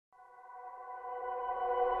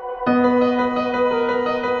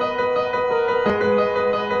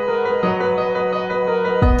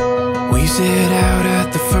set out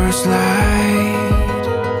at the first light.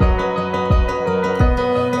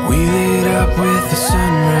 We lit up with the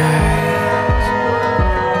sunrise.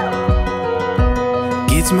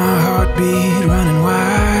 Gets my heartbeat running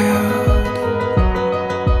wild.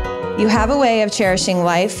 You have a way of cherishing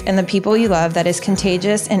life and the people you love that is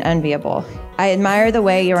contagious and enviable. I admire the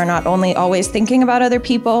way you are not only always thinking about other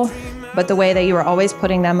people, but the way that you are always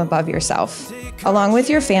putting them above yourself. Along with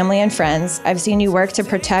your family and friends, I've seen you work to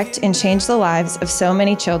protect and change the lives of so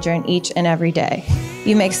many children each and every day.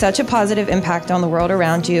 You make such a positive impact on the world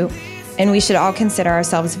around you, and we should all consider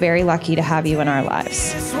ourselves very lucky to have you in our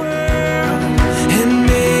lives.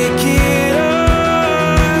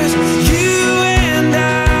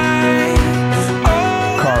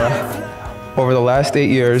 Cara, over the last 8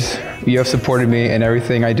 years, you have supported me in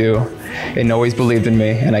everything I do and always believed in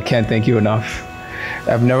me, and I can't thank you enough.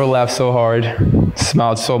 I've never laughed so hard,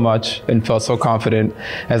 smiled so much, and felt so confident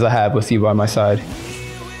as I have with you by my side.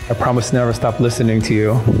 I promise to never stop listening to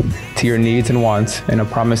you, to your needs and wants, and I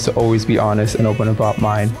promise to always be honest and open about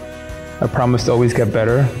mine. I promise to always get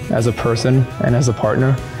better as a person and as a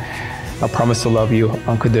partner. I promise to love you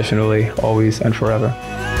unconditionally, always and forever.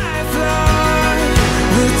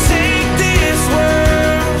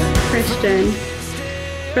 Christian,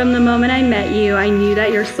 from the moment I met you, I knew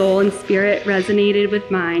that your soul and spirit resonated with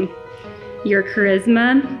mine. Your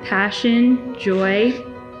charisma, passion, joy,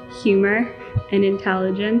 humor, and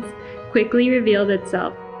intelligence quickly revealed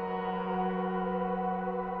itself.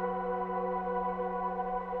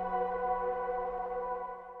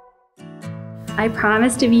 I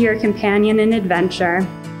promise to be your companion in adventure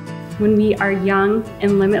when we are young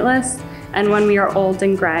and limitless, and when we are old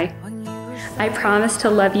and gray. I promise to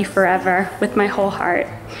love you forever with my whole heart,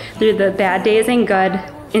 through the bad days and good,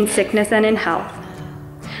 in sickness and in health.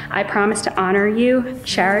 I promise to honor you,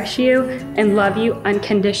 cherish you, and love you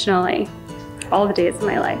unconditionally, all the days of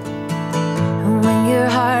my life. When your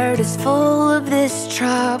heart is full of this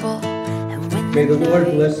trouble. May the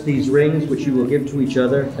Lord bless these rings which you will give to each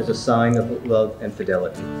other as a sign of love and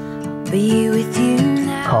fidelity. Be with you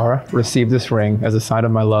now. Cara, receive this ring as a sign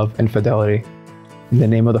of my love and fidelity. In the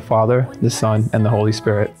name of the Father, the Son, and the Holy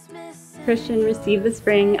Spirit. Christian, receive this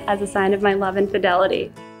ring as a sign of my love and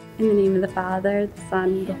fidelity. In the name of the Father, the Son,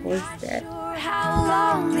 and the Holy Spirit. How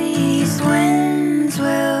long these winds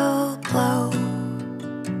will blow,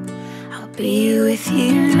 I'll be with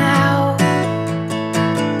you now.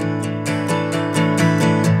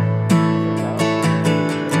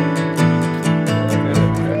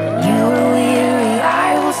 You are weary,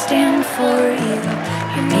 I will stand for you.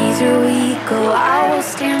 Your knees are weak, oh, I will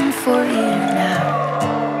stand for you now.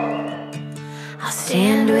 I'll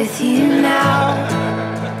stand with you now.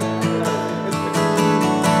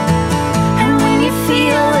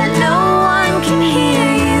 Feel that no one can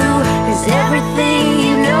hear you, 'cause everything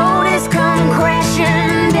you know has come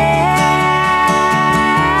crashing down.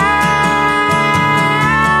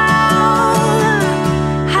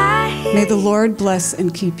 May the Lord bless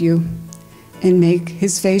and keep you, and make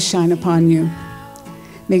his face shine upon you.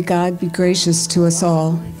 May God be gracious to us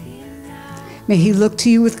all. May he look to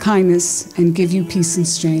you with kindness and give you peace and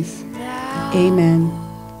strength. Amen.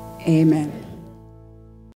 Amen.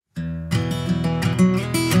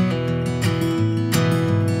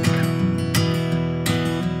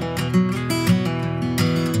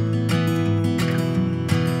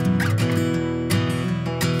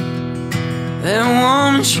 That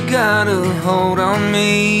woman, she got a hold on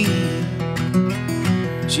me.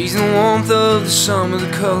 She's the warmth of the summer,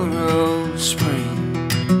 the color of spring.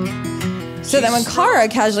 So then when Cara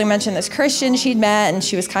casually mentioned this Christian she'd met and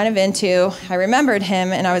she was kind of into, I remembered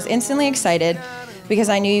him and I was instantly excited because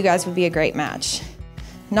I knew you guys would be a great match.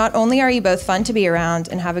 Not only are you both fun to be around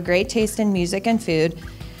and have a great taste in music and food,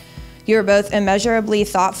 you are both immeasurably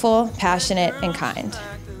thoughtful, passionate, and kind.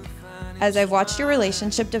 As I've watched your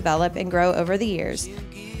relationship develop and grow over the years,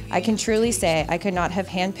 I can truly say I could not have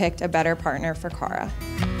handpicked a better partner for Cara.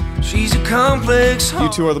 She's a complex. You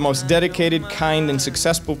two are the most dedicated, kind, and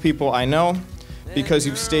successful people I know. Because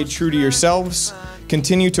you've stayed true to yourselves,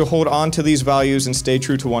 continue to hold on to these values and stay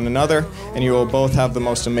true to one another, and you will both have the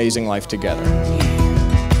most amazing life together.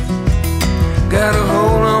 Got a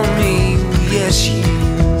hold on me, yes you do.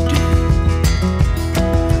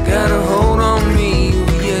 Got a hold on me,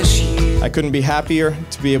 yes you do. I couldn't be happier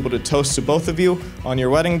to be able to toast to both of you on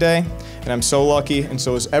your wedding day, and I'm so lucky, and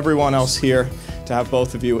so is everyone else here, to have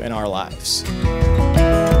both of you in our lives.